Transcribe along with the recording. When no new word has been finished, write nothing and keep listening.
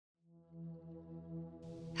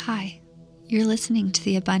Hi, you're listening to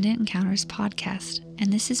the Abundant Encounters podcast,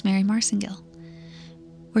 and this is Mary Marcingill.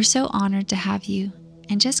 We're so honored to have you,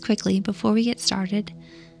 and just quickly before we get started,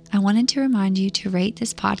 I wanted to remind you to rate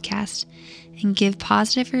this podcast and give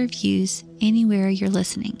positive reviews anywhere you're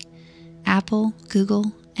listening, Apple,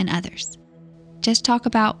 Google, and others. Just talk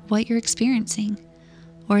about what you're experiencing,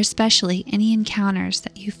 or especially any encounters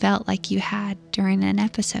that you felt like you had during an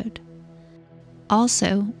episode.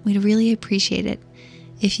 Also, we'd really appreciate it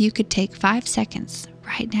if you could take 5 seconds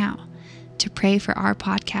right now to pray for our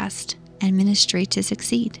podcast and ministry to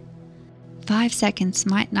succeed. 5 seconds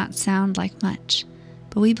might not sound like much,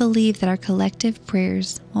 but we believe that our collective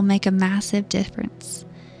prayers will make a massive difference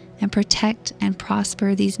and protect and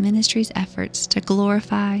prosper these ministries' efforts to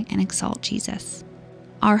glorify and exalt Jesus.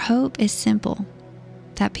 Our hope is simple,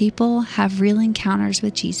 that people have real encounters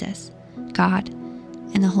with Jesus, God,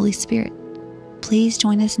 and the Holy Spirit. Please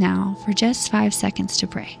join us now for just 5 seconds to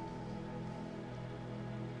pray.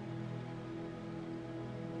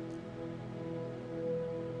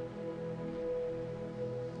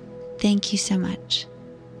 Thank you so much.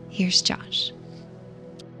 Here's Josh.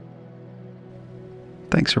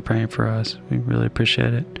 Thanks for praying for us. We really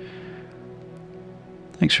appreciate it.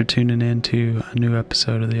 Thanks for tuning in to a new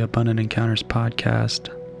episode of the Abundant Encounters podcast.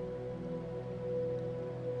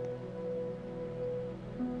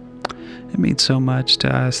 It means so much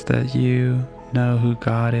to us that you know who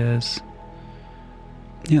God is.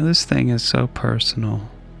 This thing is so personal.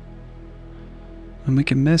 And we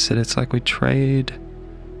can miss it. It's like we trade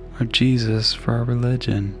our Jesus for our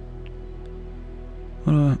religion.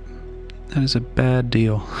 That is a bad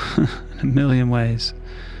deal in a million ways.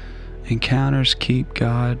 Encounters keep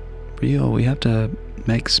God real. We have to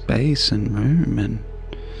make space and room and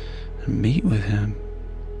meet with Him.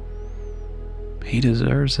 He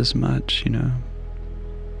deserves as much,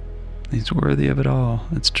 He's worthy of it all.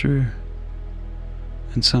 It's true.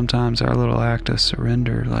 And sometimes our little act of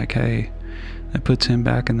surrender, like, hey, that puts Him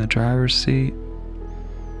back in the driver's seat,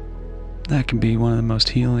 that can be one of the most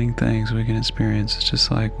healing things we can experience. It's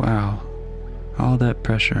just like, wow, all that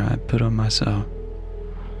pressure I put on myself.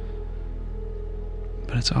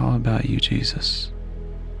 But it's all about you, Jesus.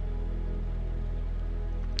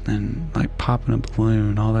 And like popping a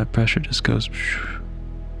balloon, all that pressure just goes.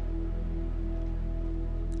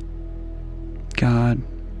 God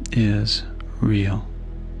is real.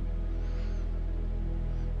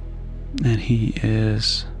 And He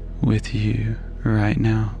is with you right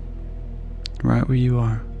now, right where you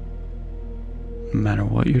are. No matter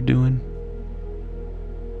what you're doing,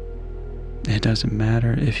 it doesn't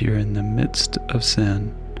matter if you're in the midst of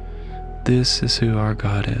sin. This is who our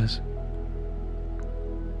God is.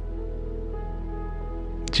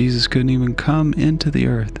 Jesus couldn't even come into the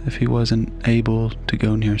earth if He wasn't able to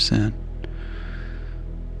go near sin.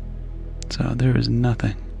 So there is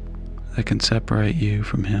nothing that can separate you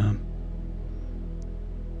from Him.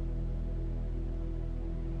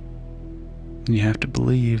 And you have to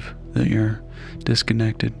believe that you're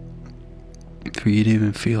disconnected for you to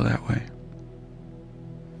even feel that way.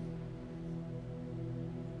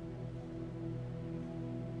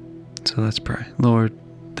 So let's pray. Lord,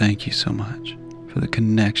 thank you so much for the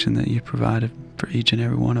connection that you provided for each and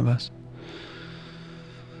every one of us.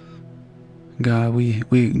 God, we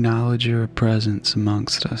acknowledge your presence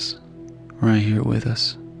amongst us, right here with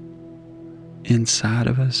us, inside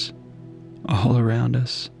of us, all around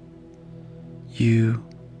us. You,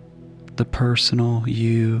 the personal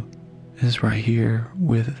you, is right here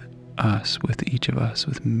with us, with each of us,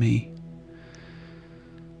 with me.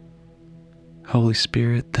 Holy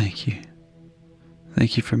Spirit, thank you.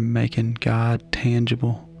 Thank you for making God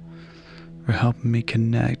tangible, for helping me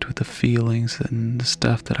connect with the feelings and the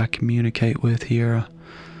stuff that I communicate with here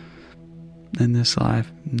in this life,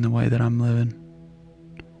 in the way that I'm living,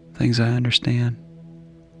 things I understand.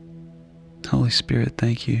 Holy Spirit,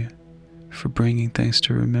 thank you for bringing things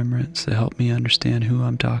to remembrance that help me understand who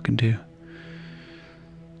I'm talking to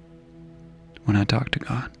when I talk to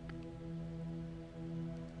God.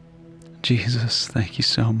 Jesus, thank you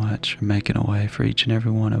so much for making a way for each and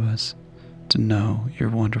every one of us to know your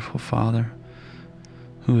wonderful Father,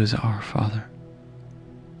 who is our Father.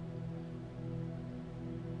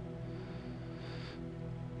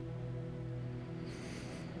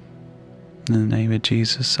 In the name of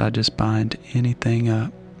Jesus, I just bind anything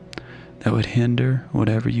up that would hinder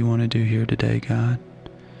whatever you want to do here today, God.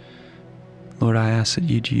 Lord, I ask that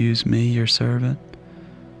you'd use me, your servant,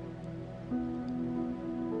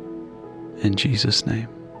 in Jesus' name.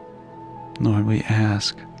 Lord, we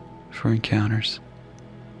ask for encounters,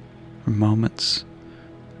 for moments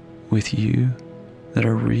with you that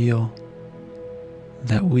are real,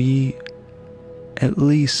 that we, at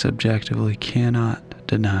least subjectively, cannot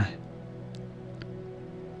deny.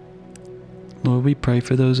 Lord, we pray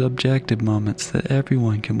for those objective moments that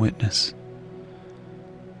everyone can witness,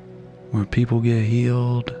 where people get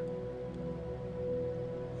healed,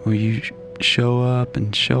 where you show up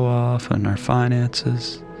and show off on our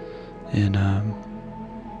finances in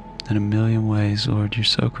a million ways. Lord, you're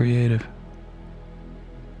so creative.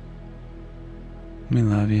 We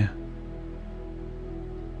love you.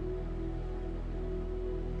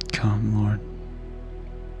 Come, Lord.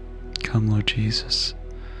 Come, Lord Jesus.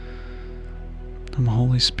 Come,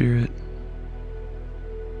 Holy Spirit.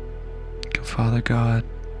 Come, Father God.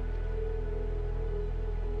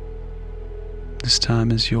 This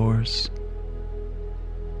time is yours.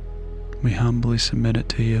 We humbly submit it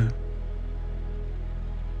to you.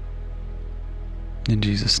 In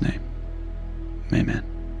Jesus' name, amen.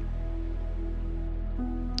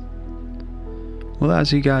 Well,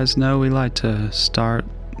 as you guys know, we like to start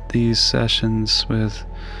these sessions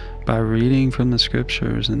by reading from the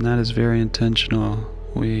scriptures, and that is very intentional.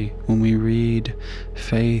 When we read,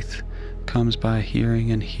 faith comes by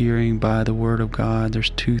hearing, and hearing by the word of God.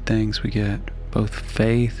 There's two things we get: both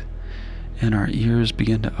faith, and our ears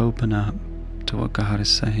begin to open up to what God is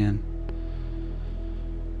saying.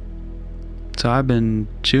 So I've been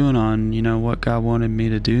chewing on, what God wanted me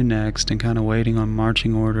to do next, and kind of waiting on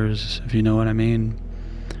marching orders, if you know what I mean.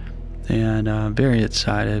 And very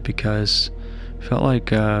excited, because I felt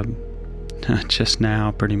like just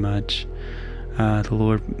now, pretty much, the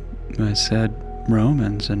Lord said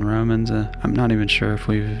Romans. And Romans, I'm not even sure if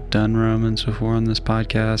we've done Romans before on this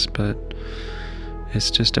podcast, but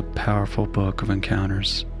it's just a powerful book of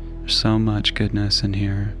encounters. There's so much goodness in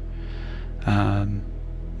here.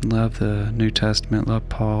 Love the New Testament, love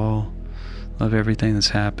Paul, love everything that's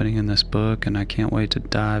happening in this book, and I can't wait to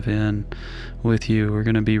dive in with you. We're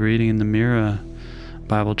going to be reading in the Mira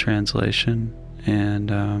Bible translation, and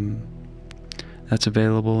that's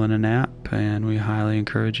available in an app, and we highly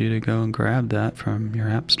encourage you to go and grab that from your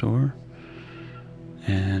app store,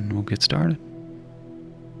 and we'll get started.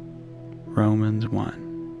 Romans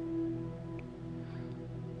 1.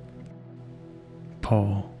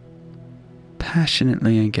 Paul,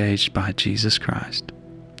 passionately engaged by Jesus Christ,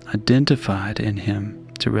 identified in him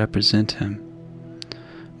to represent him.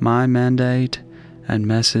 My mandate and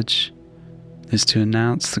message is to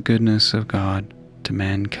announce the goodness of God to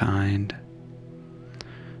mankind.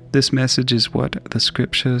 This message is what the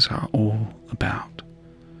scriptures are all about.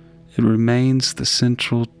 It remains the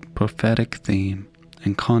central prophetic theme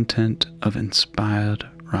and content of inspired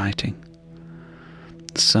writing.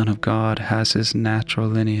 The Son of God has his natural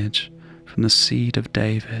lineage from the seed of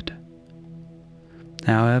David.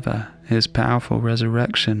 However, his powerful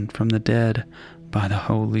resurrection from the dead by the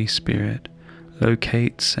Holy Spirit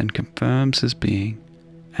locates and confirms his being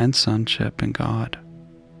and sonship in God.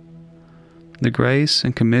 The grace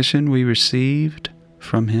and commission we received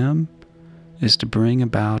from him is to bring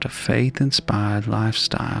about a faith-inspired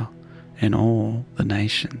lifestyle in all the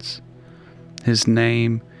nations. His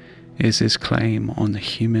name is his claim on the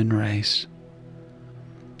human race.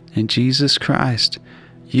 In Jesus Christ,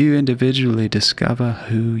 you individually discover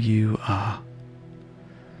who you are.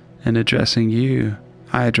 In addressing you,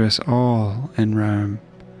 I address all in Rome.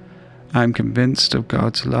 I am convinced of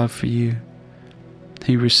God's love for you.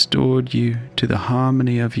 He restored you to the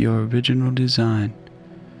harmony of your original design.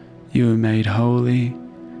 You were made holy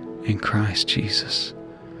in Christ Jesus.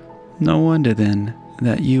 No wonder then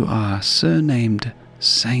that you are surnamed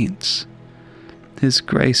saints. His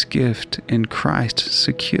grace gift in Christ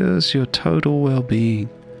secures your total well-being.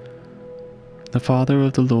 The Father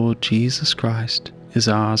of the Lord Jesus Christ is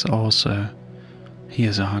ours also. He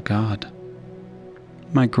is our God.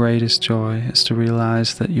 My greatest joy is to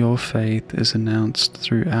realize that your faith is announced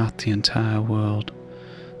throughout the entire world.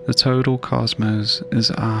 The total cosmos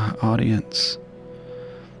is our audience.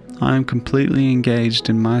 I am completely engaged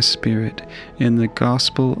in my spirit in the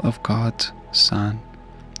gospel of God's Son,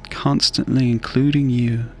 constantly including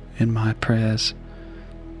you in my prayers.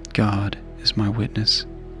 God is my witness.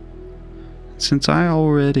 Since I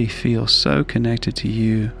already feel so connected to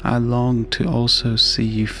you, I long to also see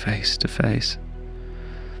you face to face.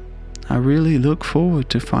 I really look forward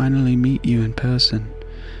to finally meet you in person,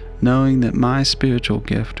 knowing that my spiritual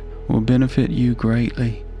gift will benefit you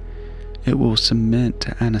greatly. It will cement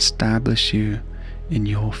and establish you in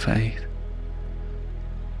your faith.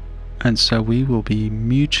 And so we will be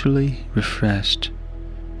mutually refreshed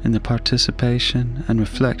in the participation and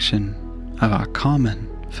reflection of our common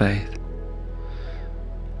faith.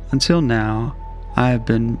 Until now, I have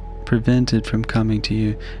been prevented from coming to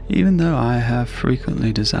you, even though I have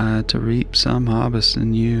frequently desired to reap some harvest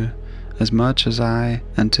in you, as much as I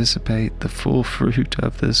anticipate the full fruit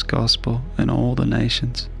of this gospel in all the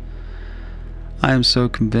nations. I am so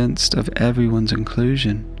convinced of everyone's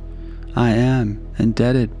inclusion. I am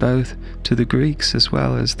indebted both to the Greeks as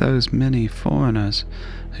well as those many foreigners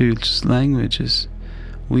whose languages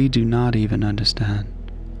we do not even understand.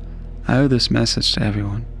 I owe this message to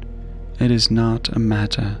everyone. It is not a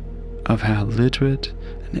matter of how literate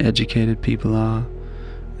and educated people are.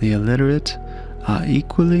 The illiterate are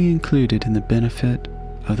equally included in the benefit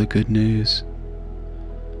of the good news.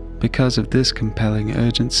 Because of this compelling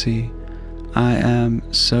urgency, I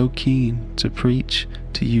am so keen to preach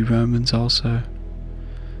to you Romans also.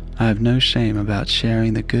 I have no shame about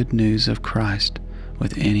sharing the good news of Christ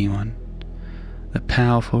with anyone. The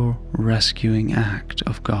powerful rescuing act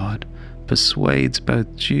of God persuades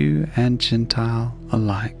both Jew and Gentile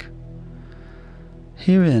alike.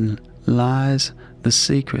 Herein lies the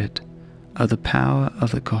secret of the power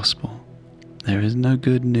of the gospel. There is no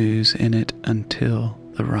good news in it until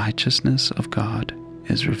the righteousness of God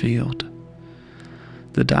is revealed.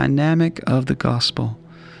 The dynamic of the gospel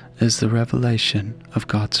is the revelation of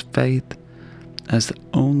God's faith as the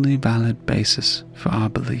only valid basis for our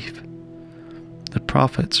belief. The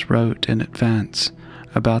prophets wrote in advance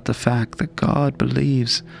about the fact that God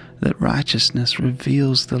believes that righteousness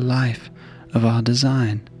reveals the life of our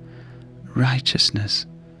design. Righteousness,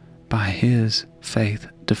 by His faith,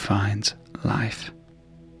 defines life.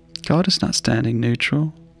 God is not standing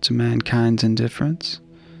neutral to mankind's indifference.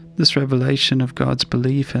 This revelation of God's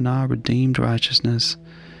belief in our redeemed righteousness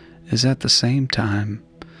is at the same time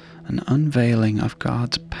an unveiling of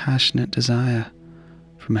God's passionate desire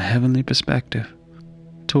from a heavenly perspective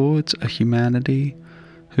towards a humanity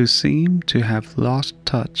who seem to have lost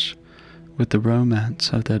touch with the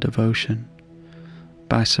romance of their devotion.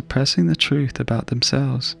 By suppressing the truth about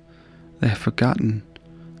themselves, they have forgotten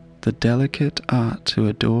the delicate art to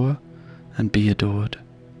adore and be adored,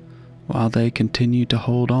 while they continue to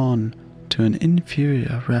hold on to an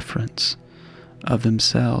inferior reference of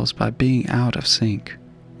themselves by being out of sync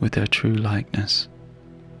with their true likeness.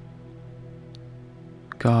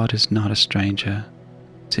 God is not a stranger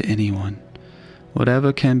to anyone.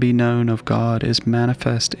 Whatever can be known of God is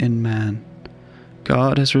manifest in man.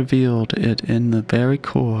 God has revealed it in the very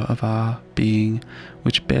core of our being,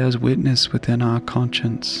 which bears witness within our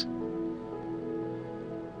conscience.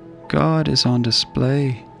 God is on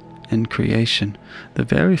display in creation. The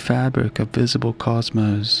very fabric of visible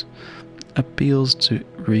cosmos appeals to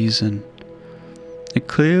reason. It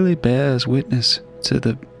clearly bears witness to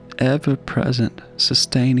the ever-present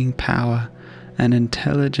sustaining power and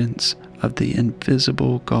intelligence of the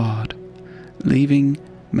invisible God, leaving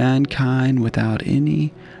mankind without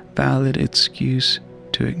any valid excuse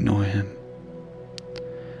to ignore Him.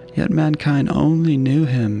 Yet mankind only knew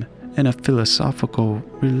Him in a philosophical,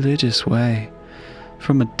 religious way,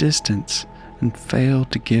 from a distance, and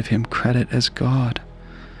failed to give Him credit as God.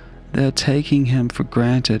 Their taking Him for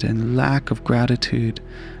granted and lack of gratitude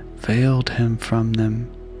veiled Him from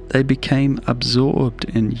them. They became absorbed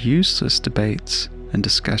in useless debates and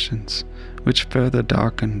discussions, which further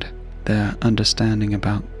darkened their understanding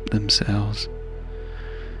about themselves.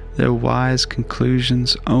 Their wise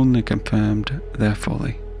conclusions only confirmed their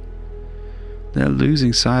folly. Their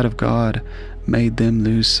losing sight of God made them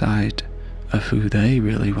lose sight of who they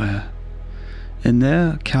really were. In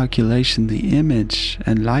their calculation, the image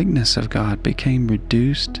and likeness of God became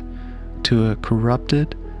reduced to a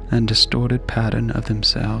corrupted and distorted pattern of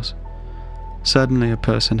themselves. Suddenly a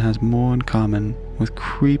person has more in common with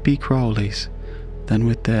creepy crawlies than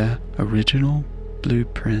with their original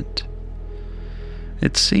blueprint.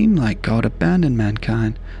 It seemed like God abandoned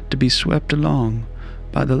mankind to be swept along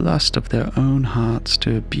by the lust of their own hearts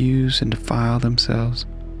to abuse and defile themselves.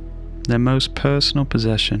 Their most personal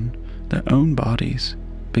possession, their own bodies,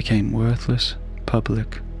 became worthless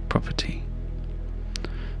public property.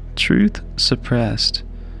 Truth suppressed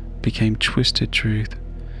became twisted truth.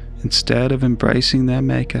 Instead of embracing their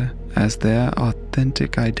Maker as their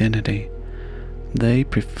authentic identity, they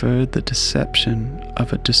preferred the deception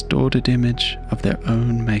of a distorted image of their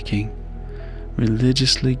own making,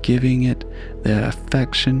 religiously giving it their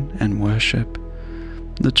affection and worship.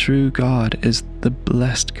 The true God is the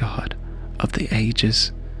blessed God of the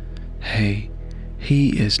ages. Hey,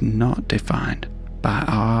 He is not defined by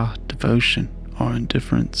our devotion or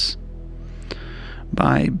indifference.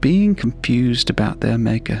 By being confused about their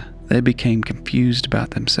Maker, they became confused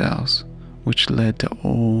about themselves, which led to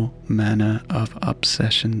all manner of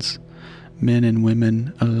obsessions, men and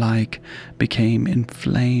women alike became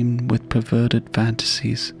inflamed with perverted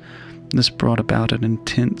fantasies. This brought about an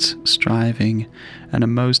intense striving and a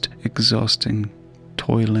most exhausting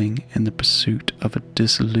toiling in the pursuit of a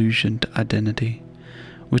disillusioned identity,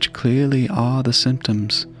 which clearly are the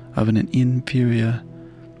symptoms of an inferior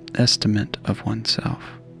estimate of oneself.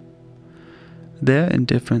 Their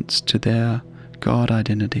indifference to their God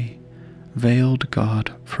identity veiled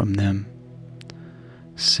God from them.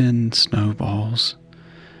 Sin snowballs.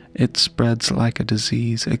 It spreads like a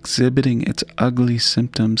disease, exhibiting its ugly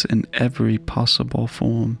symptoms in every possible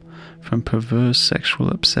form, from perverse sexual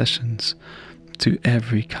obsessions to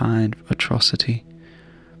every kind of atrocity.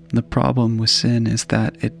 The problem with sin is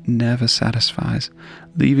that it never satisfies,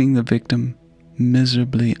 leaving the victim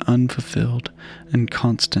miserably unfulfilled and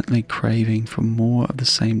constantly craving for more of the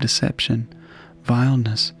same deception,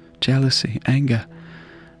 vileness, jealousy, anger,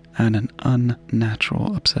 and an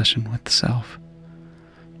unnatural obsession with self.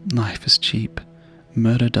 Life is cheap.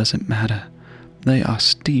 Murder doesn't matter. They are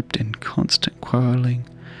steeped in constant quarreling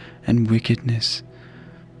and wickedness.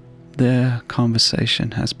 Their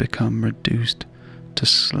conversation has become reduced to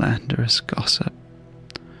slanderous gossip.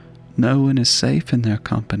 No one is safe in their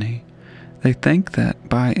company. They think that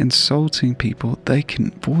by insulting people they can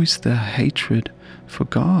voice their hatred for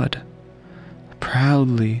God,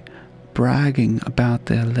 proudly bragging about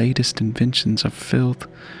their latest inventions of filth.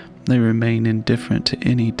 They remain indifferent to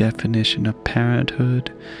any definition of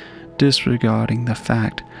parenthood, disregarding the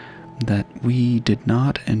fact that we did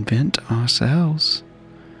not invent ourselves.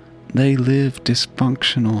 They live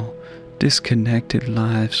dysfunctional, disconnected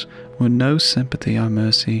lives where no sympathy or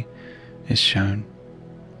mercy is shown.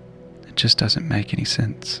 It just doesn't make any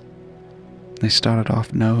sense. They started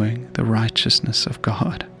off knowing the righteousness of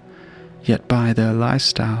God, yet by their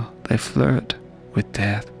lifestyle they flirt with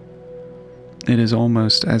death. It is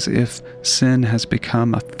almost as if sin has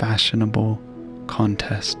become a fashionable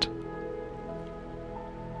contest.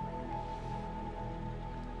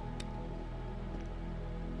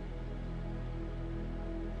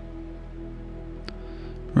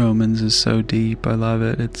 Romans is so deep. I love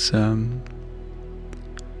it. It's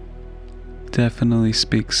definitely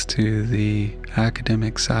speaks to the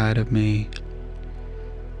academic side of me.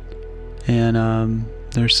 And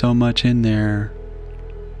there's so much in there.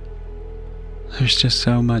 There's just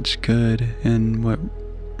so much good in what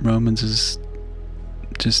Romans is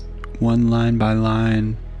just one line by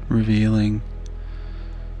line revealing.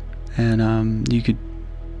 And you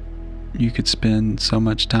could spend so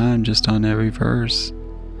much time just on every verse.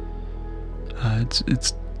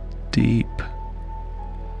 It's deep.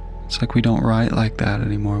 It's like we don't write like that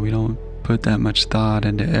anymore. We don't put that much thought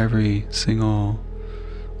into every single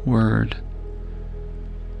word.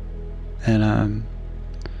 And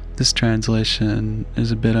this translation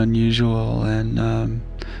is a bit unusual, and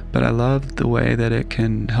but I love the way that it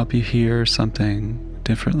can help you hear something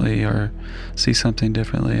differently or see something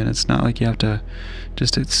differently. And it's not like you have to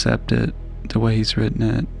just accept it the way he's written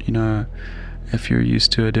it. You know, if you're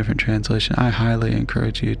used to a different translation, I highly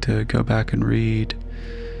encourage you to go back and read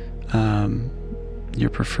your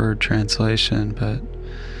preferred translation. But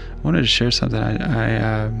I wanted to share something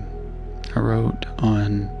I wrote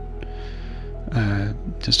on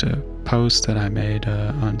just a post that I made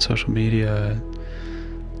on social media.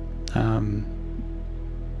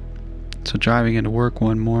 So driving into work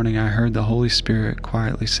one morning, I heard the Holy Spirit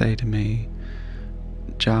quietly say to me,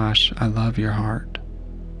 "Josh, I love your heart."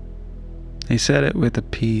 He said it with a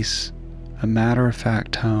peace, a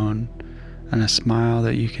matter-of-fact tone, and a smile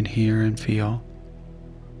that you can hear and feel.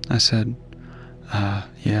 I said,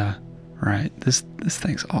 yeah, right, this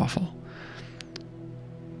thing's awful.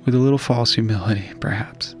 With a little false humility,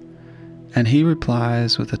 perhaps. And he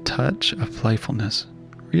replies with a touch of playfulness,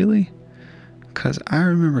 "Really? 'Cause I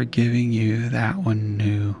remember giving you that one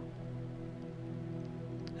new."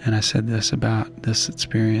 And I said this about this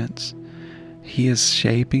experience. He is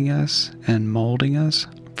shaping us and molding us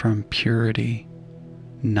from purity,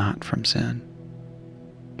 not from sin.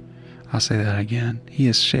 I'll say that again. He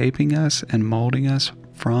is shaping us and molding us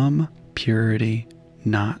from purity,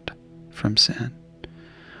 not from sin.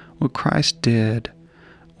 What Christ did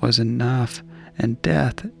was enough, and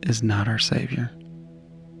death is not our Savior.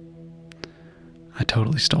 I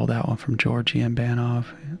totally stole that one from George Ian Banov.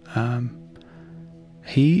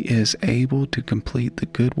 He is able to complete the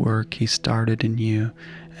good work he started in you,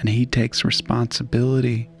 and he takes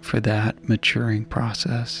responsibility for that maturing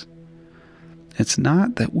process. It's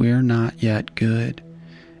not that we're not yet good.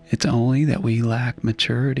 It's only that we lack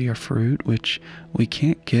maturity or fruit, which we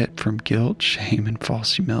can't get from guilt, shame, and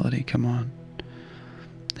false humility. Come on.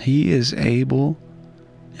 He is able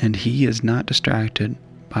And He is not distracted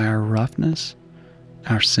by our roughness,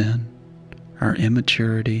 our sin, our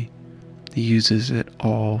immaturity. He uses it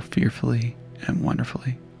all fearfully and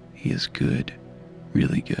wonderfully. He is good,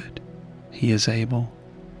 really good. He is able.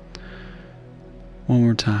 One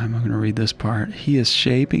more time, I'm going to read this part. He is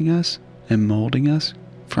shaping us and molding us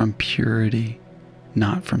from purity,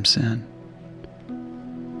 not from sin.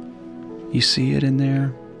 You see it in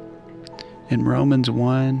there? In Romans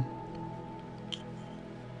 1,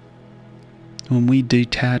 when we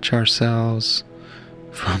detach ourselves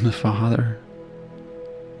from the Father,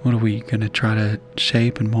 what are we going to try to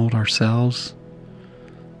shape and mold ourselves?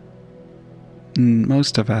 And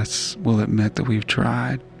most of us will admit that we've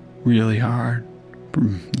tried really hard for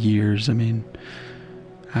years. I mean,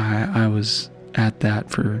 I was at that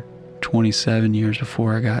for 27 years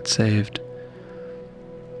before I got saved.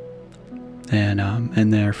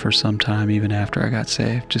 And there for some time even after I got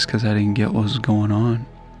saved, just because I didn't get what was going on.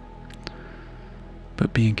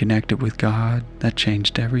 But being connected with God, that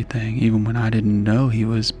changed everything. Even when I didn't know He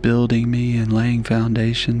was building me and laying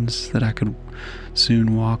foundations that I could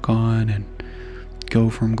soon walk on and go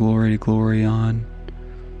from glory to glory on.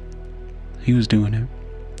 He was doing it.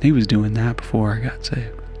 He was doing that before I got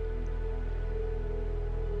saved.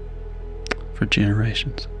 For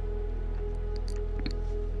generations.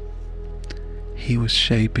 He was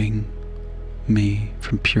shaping me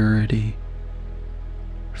from purity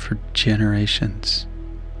for generations.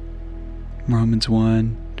 Romans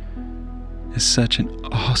 1 is such an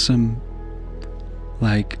awesome,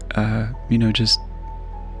 just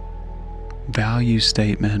value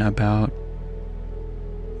statement about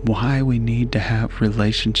why we need to have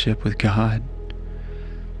relationship with God.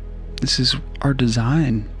 This is our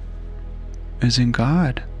design, is in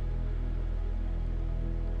God.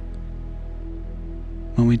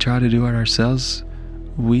 When we try to do it ourselves,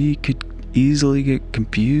 we could easily get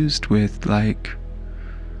confused with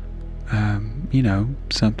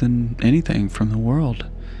anything from the world.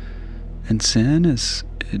 And sin it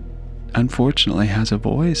unfortunately has a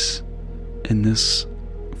voice in this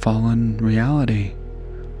fallen reality.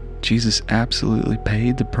 Jesus absolutely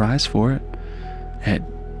paid the price for it.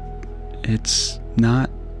 It's not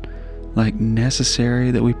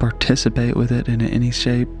necessary that we participate with it in any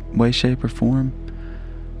way, shape, or form,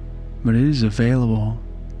 but it is available.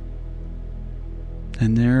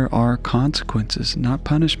 And there are consequences, not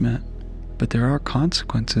punishment, but there are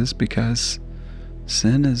consequences, because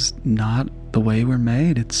sin is not the way we're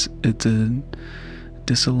made. It's a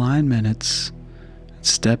disalignment. It's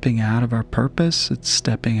stepping out of our purpose. It's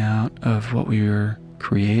stepping out of what we were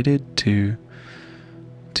created to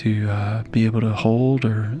be able to hold,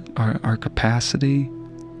 or our capacity.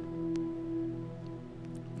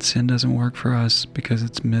 Sin doesn't work for us because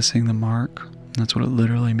it's missing the mark. That's what it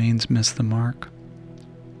literally means, miss the mark.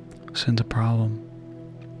 Sin's a problem.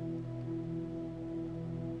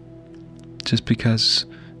 Just because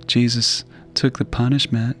Jesus took the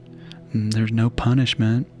punishment, and there's no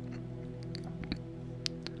punishment,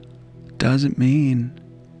 doesn't mean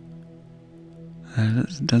that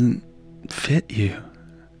it doesn't fit you.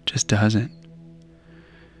 It just doesn't.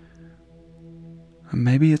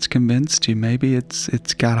 Maybe it's convinced you. Maybe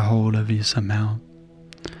it's got a hold of you somehow.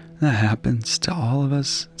 That happens to all of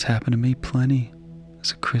us. It's happened to me plenty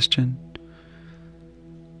as a Christian.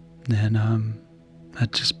 And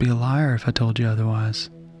I'd just be a liar if I told you otherwise.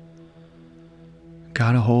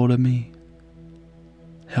 Got a hold of me,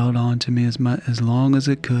 held on to me as long as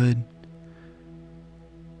it could.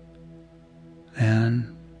 And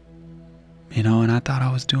I thought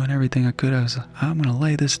I was doing everything I could. I'm going to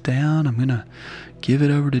lay this down. I'm going to give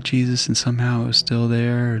it over to Jesus, and somehow it was still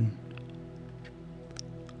there. And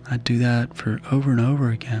I'd do that for over and over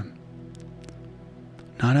again.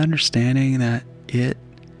 Not understanding that it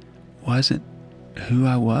wasn't who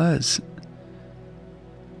I was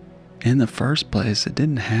in the first place. It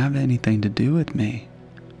didn't have anything to do with me.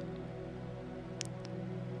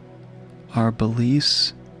 Our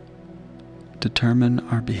beliefs determine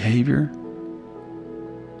our behavior,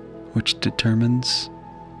 which determines,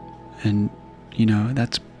 and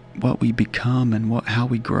that's what we become and how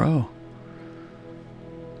we grow.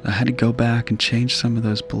 I had to go back and change some of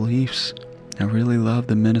those beliefs. I really love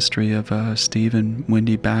the ministry of Steve and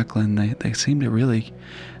Wendy Backlund. They seem to really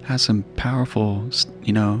have some powerful,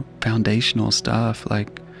 foundational stuff,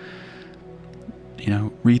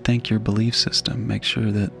 rethink your belief system. Make sure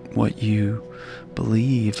that what you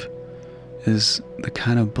believe is the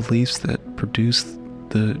kind of beliefs that produce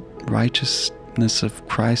the righteousness of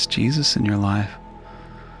Christ Jesus in your life.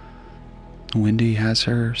 Wendy has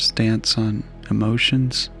her stance on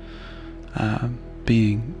emotions,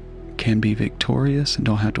 being can be victorious and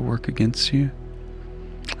don't have to work against you.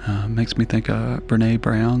 Makes me think of Brene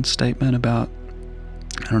Brown's statement about,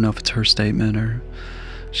 I don't know if it's her statement or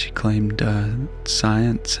she claimed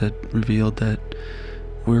science had revealed that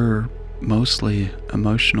we're mostly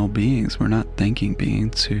emotional beings. We're not thinking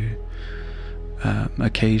beings who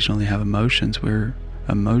occasionally have emotions. We're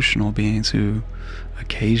emotional beings who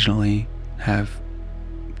occasionally have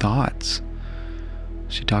thoughts.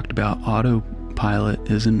 She talked about autopilot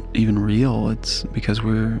isn't even real. It's because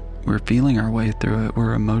we're feeling our way through it.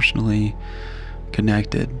 We're emotionally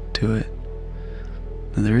connected to it.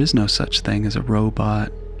 And there is no such thing as a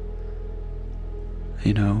robot,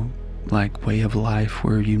 like way of life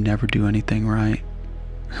where you never do anything right.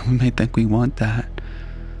 We may think we want that.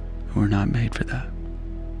 We're not made for that.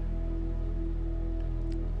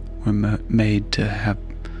 We're made to have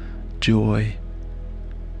joy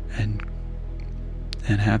and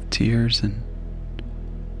have tears and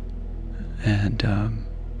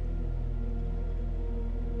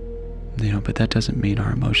but that doesn't mean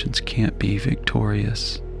our emotions can't be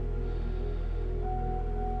victorious.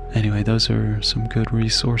 Anyway, those are some good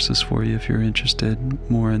resources for you if you're interested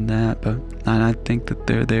more in that. But I think that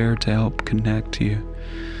they're there to help connect you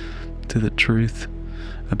to the truth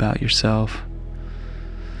about yourself.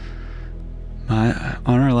 On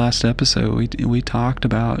our last episode, we talked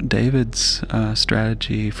about David's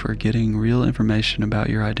strategy for getting real information about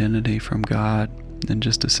your identity from God. And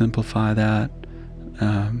just to simplify that,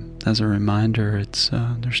 as a reminder, it's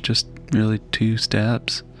there's just really 2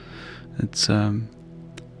 steps. It's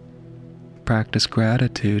practice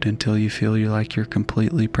gratitude until you feel you're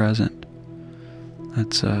completely present.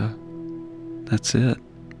 That's it.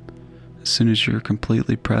 As soon as you're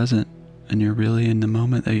completely present and you're really in the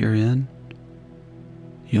moment that you're in,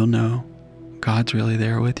 you'll know God's really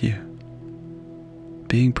there with you.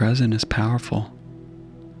 Being present is powerful.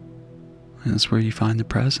 And that's where you find the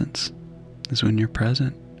presence, is when you're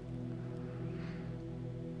present.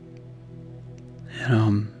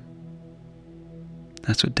 And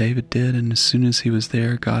that's what David did, and as soon as he was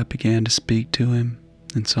there, God began to speak to him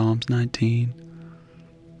in Psalms 19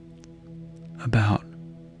 about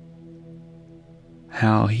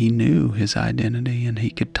how he knew his identity and he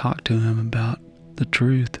could talk to him about the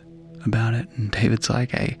truth about it. And David's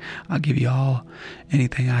like, hey, I'll give you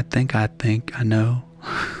anything I think I know.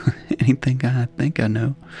 Anything I think I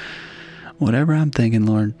know. Whatever I'm thinking,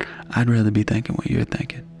 Lord, I'd rather be thinking what you're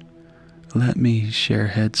thinking. Let me share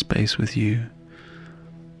headspace with you.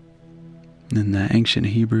 In the ancient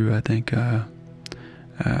Hebrew, I think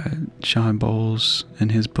Sean Bowles in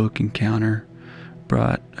his book Encounter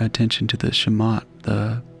brought attention to the Shemot,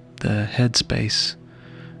 the headspace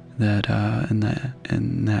that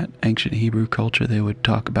in that ancient Hebrew culture they would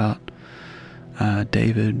talk about.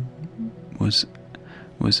 David was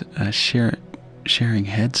sharing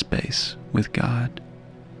headspace with God.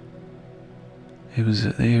 It was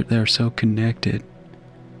they're so connected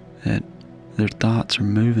that their thoughts are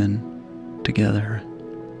moving together.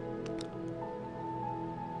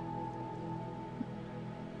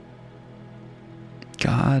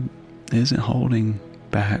 God isn't holding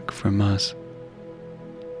back from us.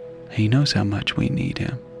 He knows how much we need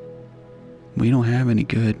him. We don't have any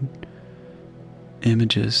good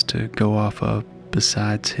images to go off of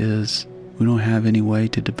besides his. We don't have any way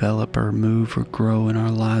to develop or move or grow in our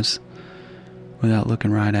lives without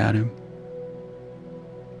looking right at him.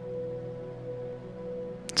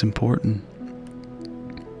 It's important.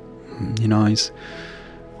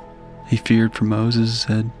 He feared for Moses,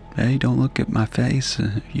 said, hey, don't look at my face,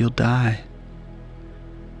 you'll die.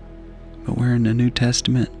 But we're in the New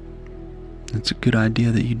Testament. It's a good idea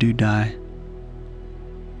that you do die.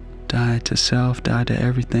 Die to self, die to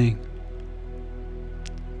everything.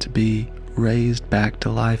 To be raised back to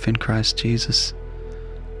life in Christ Jesus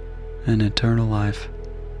and eternal life.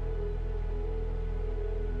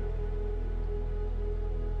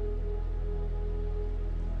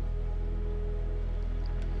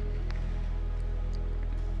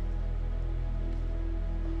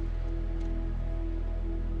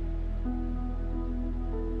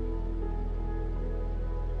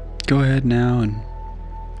 Go ahead now and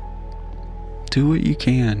do what you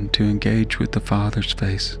can to engage with the Father's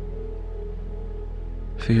face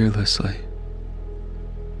fearlessly.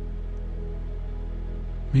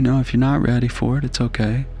 If you're not ready for it, it's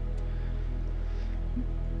okay.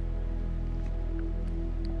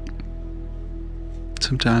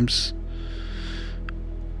 Sometimes,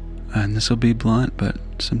 and this will be blunt, but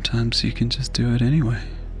sometimes you can just do it anyway.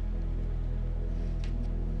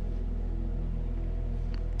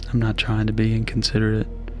 I'm not trying to be inconsiderate.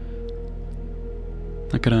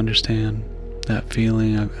 I could understand that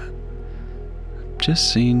feeling.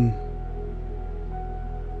 just seen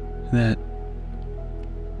that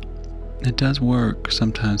it does work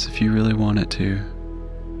sometimes if you really want it to.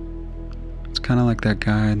 It's kind of like that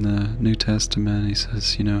guy in the New Testament. He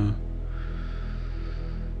says,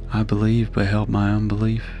 I believe, but help my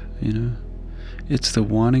unbelief, It's the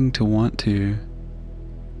wanting to want to.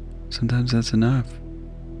 Sometimes that's enough.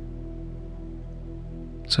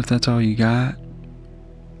 So if that's all you got,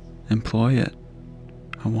 employ it.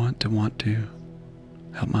 I want to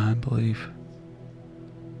help my unbelief.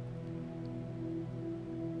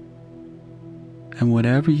 And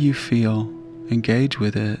whatever you feel, engage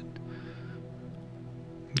with it.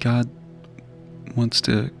 God wants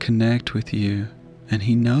to connect with you, and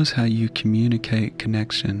He knows how you communicate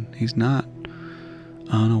connection. He's not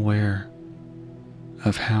unaware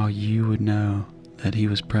of how you would know that He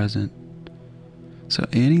was present. So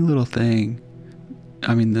any little thing,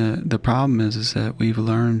 the problem is that we've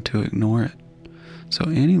learned to ignore it. So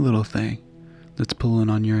any little thing that's pulling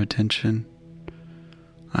on your attention,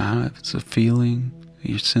 if it's a feeling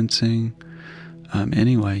you're sensing,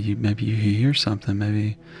 anyway, maybe you hear something,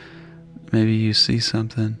 maybe you see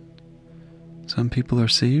something. Some people are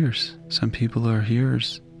seers, some people are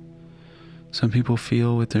hearers. Some people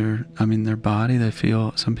feel with their body, they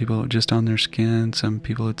feel, some people just on their skin, some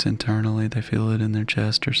people it's internally, they feel it in their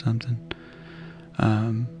chest or something.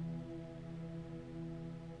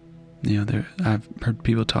 I've heard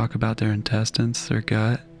people talk about their intestines, their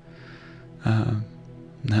gut. That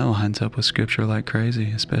lines up with scripture like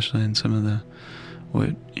crazy, especially in some of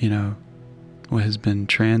what has been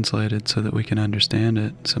translated so that we can understand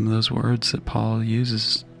it. Some of those words that Paul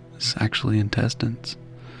uses is actually intestines.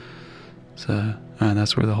 So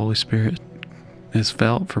that's where the Holy Spirit is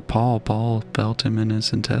felt for Paul. Paul felt Him in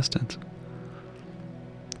his intestines.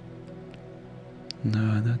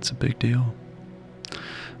 No, that's a big deal.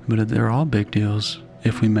 But they're all big deals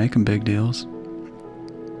if we make them big deals.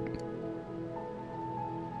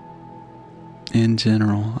 In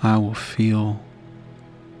general, I will feel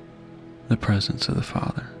the presence of the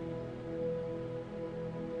Father.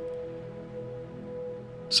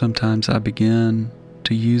 Sometimes I begin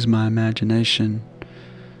to use my imagination,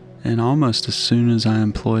 and almost as soon as I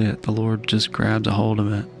employ it, the Lord just grabs a hold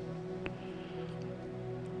of it,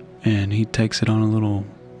 and He takes it on a little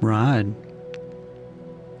ride.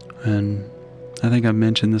 And I think I've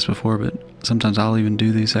mentioned this before, but sometimes I'll even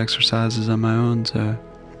do these exercises on my own, so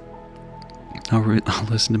I'll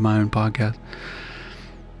listen to my own podcast.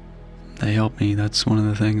 They help me. That's one of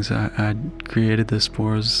the things I created this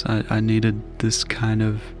for. Is I needed this kind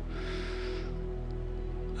of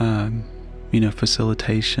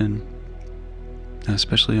facilitation,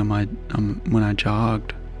 especially on when I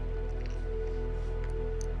jogged.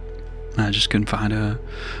 I just couldn't find a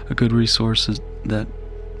good resource that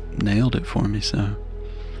nailed it for me. So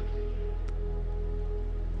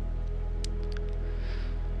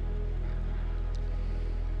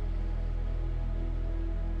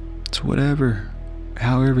it's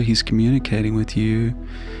however He's communicating with you.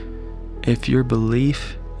 If your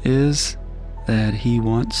belief is that He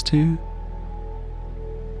wants to,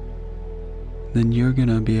 then you're going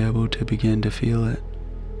to be able to begin to feel it.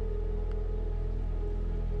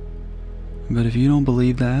 But if you don't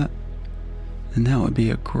believe that, then that would be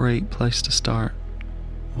a great place to start.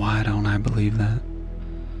 Why don't I believe that?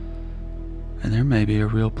 And there may be a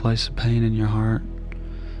real place of pain in your heart,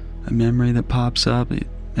 a memory that pops up. It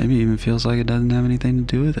maybe even feels like it doesn't have anything to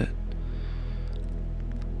do with it.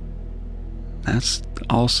 That's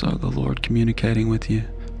also the Lord communicating with you.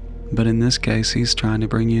 But in this case, He's trying to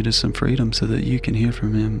bring you to some freedom so that you can hear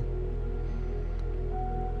from Him.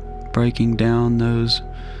 Breaking down those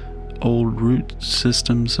old root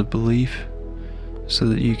systems of belief so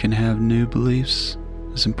that you can have new beliefs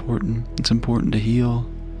is important. It's important to heal,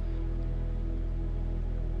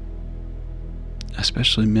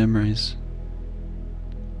 especially memories.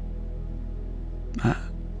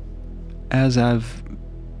 As I've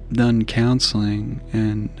done counseling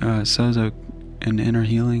and sozo and inner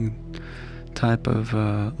healing type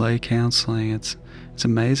of lay counseling, it's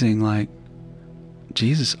amazing. Like,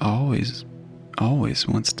 Jesus always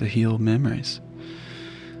wants to heal memories.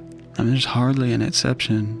 There's hardly an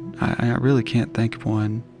exception. I really can't think of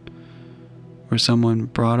one where someone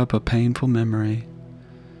brought up a painful memory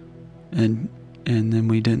and then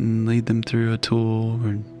we didn't lead them through a tool,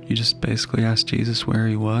 or you just basically asked Jesus where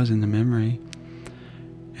He was in the memory,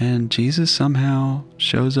 and Jesus somehow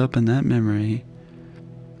shows up in that memory,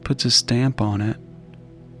 puts a stamp on it,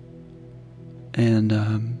 and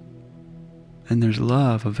there's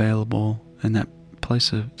love available in that place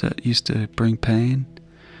that used to bring pain.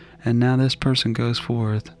 And now this person goes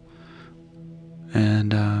forth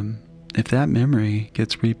And if that memory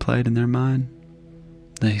gets replayed in their mind,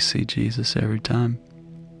 they see Jesus every time.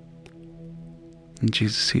 And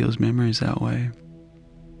Jesus heals memories that way.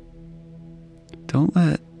 Don't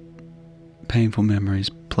let painful memories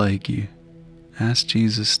plague you. Ask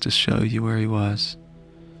Jesus to show you where he was.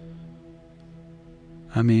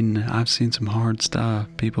 I mean, I've seen some hard stuff.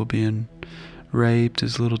 People being raped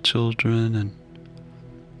as little children and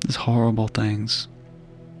just horrible things.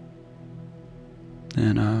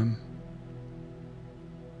 And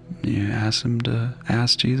you ask him to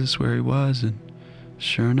ask Jesus where he was, and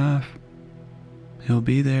sure enough, he'll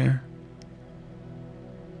be there.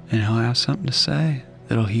 And he'll have something to say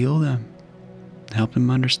that'll heal them, help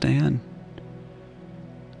them understand.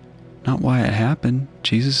 Not why it happened.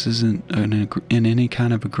 Jesus isn't in any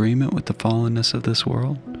kind of agreement with the fallenness of this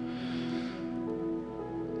world.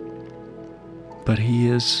 But he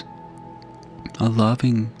is a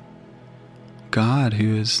loving God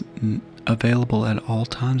who is available at all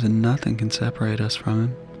times, and nothing can separate us from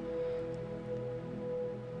him.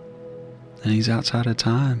 And he's outside of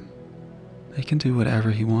time. He can do whatever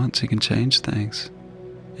he wants. He can change things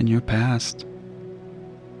in your past.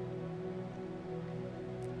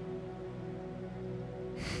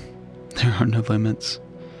 There are no limits.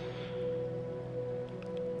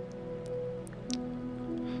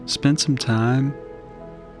 Spend some time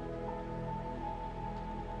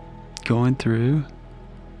going through,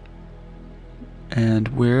 and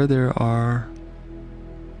where there are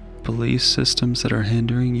belief systems that are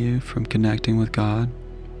hindering you from connecting with God,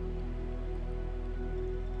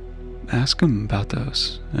 ask him about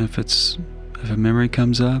those. If a memory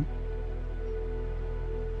comes up,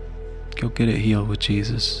 go get it healed with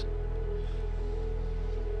Jesus.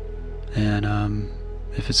 And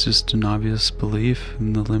if it's just an obvious belief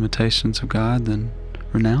in the limitations of God, then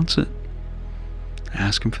renounce it.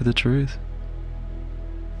 Ask him for the truth.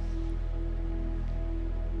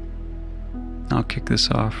 I'll kick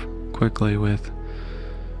this off quickly with,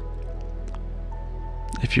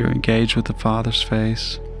 if you're engaged with the Father's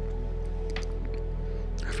face,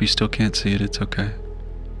 or if you still can't see it, it's okay.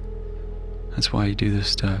 That's why you do this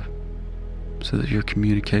stuff, so that your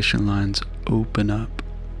communication lines open up.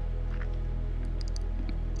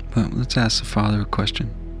 But let's ask the Father a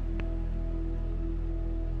question.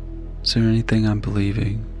 Is there anything I'm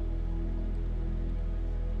believing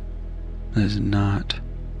that is not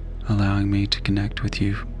allowing me to connect with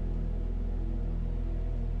you?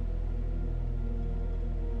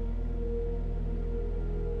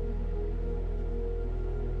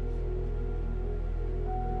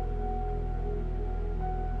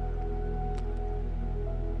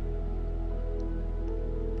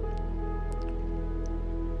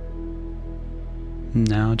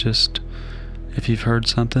 Now just, if you've heard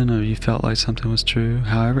something or you felt like something was true,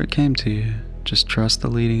 however it came to you, just trust the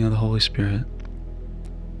leading of the Holy Spirit.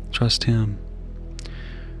 Trust him.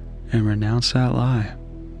 And renounce that lie.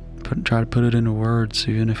 Try to put it into words,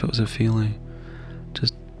 even if it was a feeling.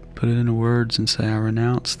 Just put it into words and say, I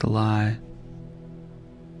renounce the lie.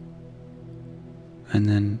 And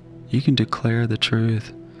then you can declare the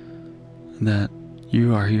truth that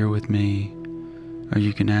you are here with me. Or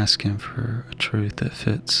you can ask him for a truth that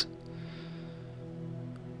fits.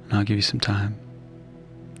 And I'll give you some time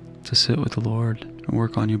to sit with the Lord and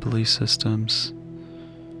work on your belief systems.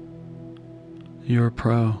 You're a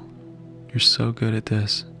pro. You're so good at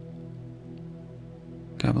this.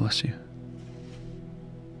 God bless you.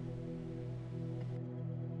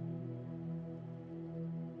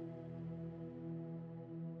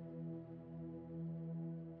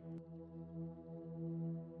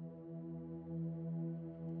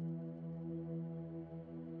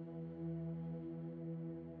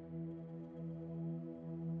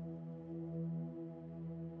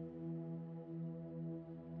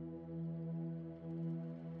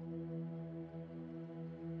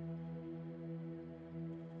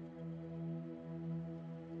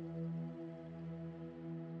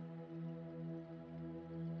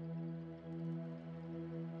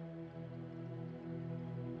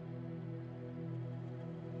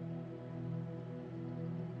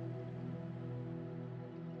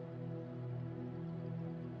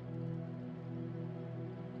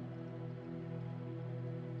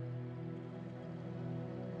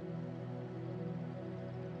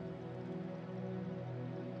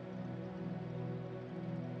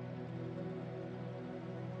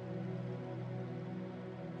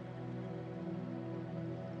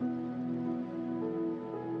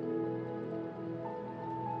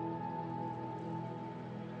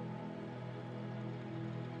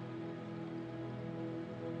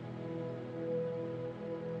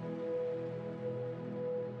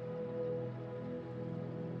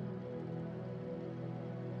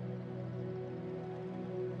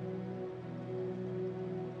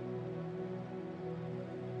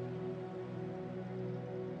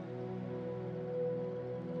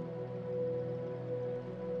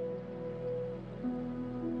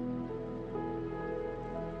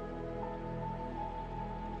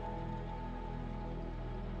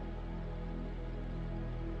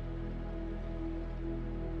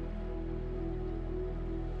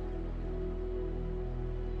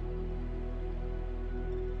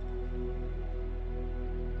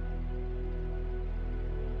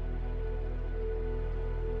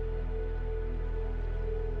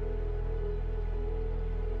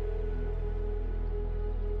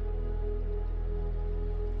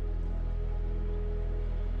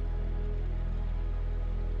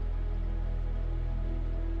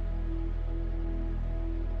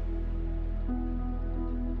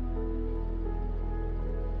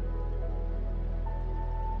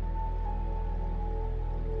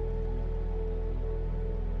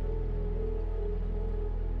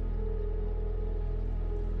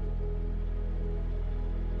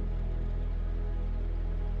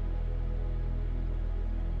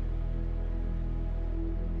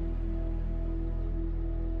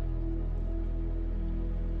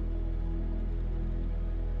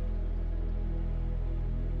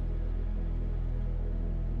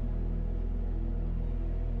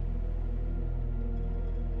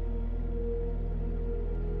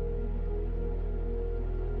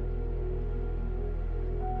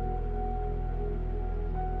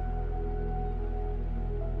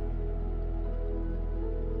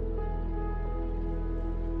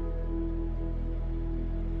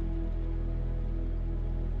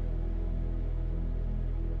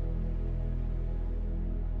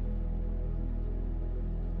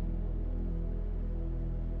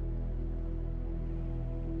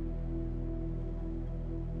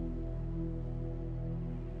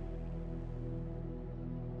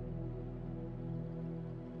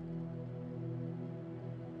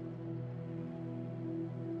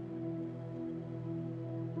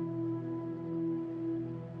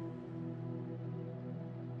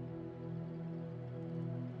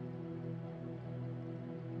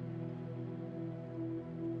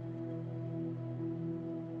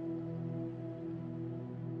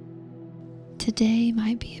 Today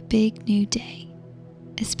might be a big new day,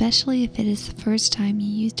 especially if it is the first time you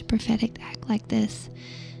used a prophetic act like this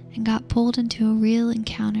and got pulled into a real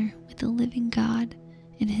encounter with the living God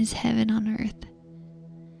in His heaven on earth.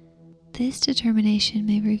 This determination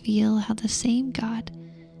may reveal how the same God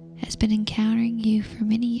has been encountering you for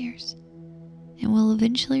many years, and will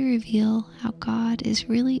eventually reveal how God is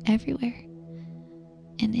really everywhere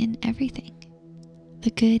and in everything.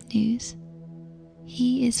 The good news: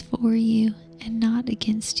 He is for you and not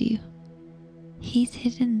against you. He's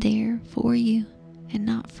hidden there for you and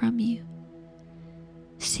not from you.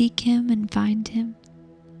 Seek Him and find Him.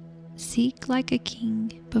 Seek like a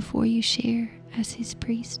king before you share as His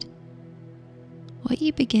priest. What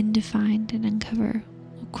you begin to find and uncover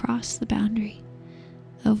will cross the boundary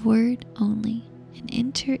of word only and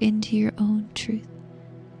enter into your own truth.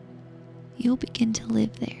 You'll begin to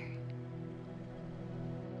live there.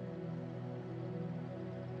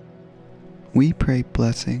 We pray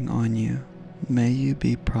blessing on you. May you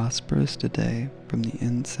be prosperous today from the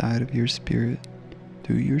inside of your spirit,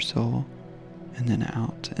 through your soul, and then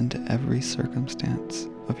out into every circumstance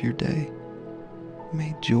of your day.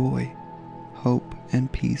 May joy, hope,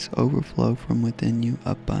 and peace overflow from within you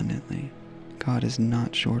abundantly. God is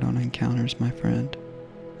not short on encounters, my friend.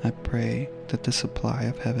 I pray that the supply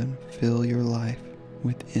of heaven fill your life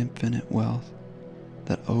with infinite wealth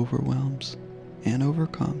that overwhelms and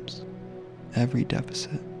overcomes every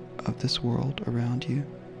deficit of this world around you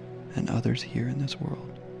and others here in this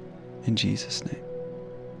world. In Jesus' name.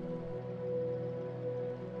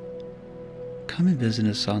 Come and visit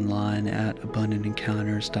us online at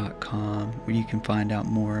abundantencounters.com, where you can find out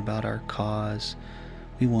more about our cause.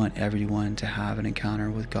 We want everyone to have an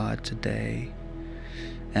encounter with God today.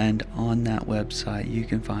 And on that website, you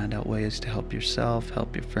can find out ways to help yourself,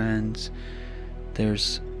 help your friends.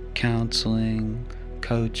 There's counseling,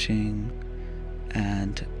 coaching,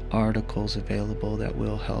 and articles available that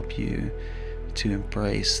will help you to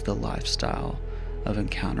embrace the lifestyle of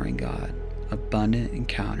encountering God.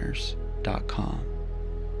 AbundantEncounters.com.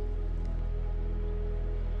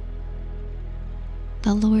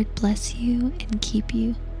 The Lord bless you and keep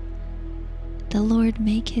you. The Lord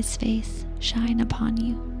make His face shine upon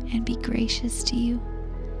you and be gracious to you.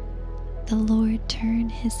 The Lord turn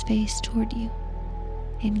His face toward you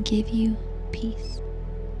and give you peace.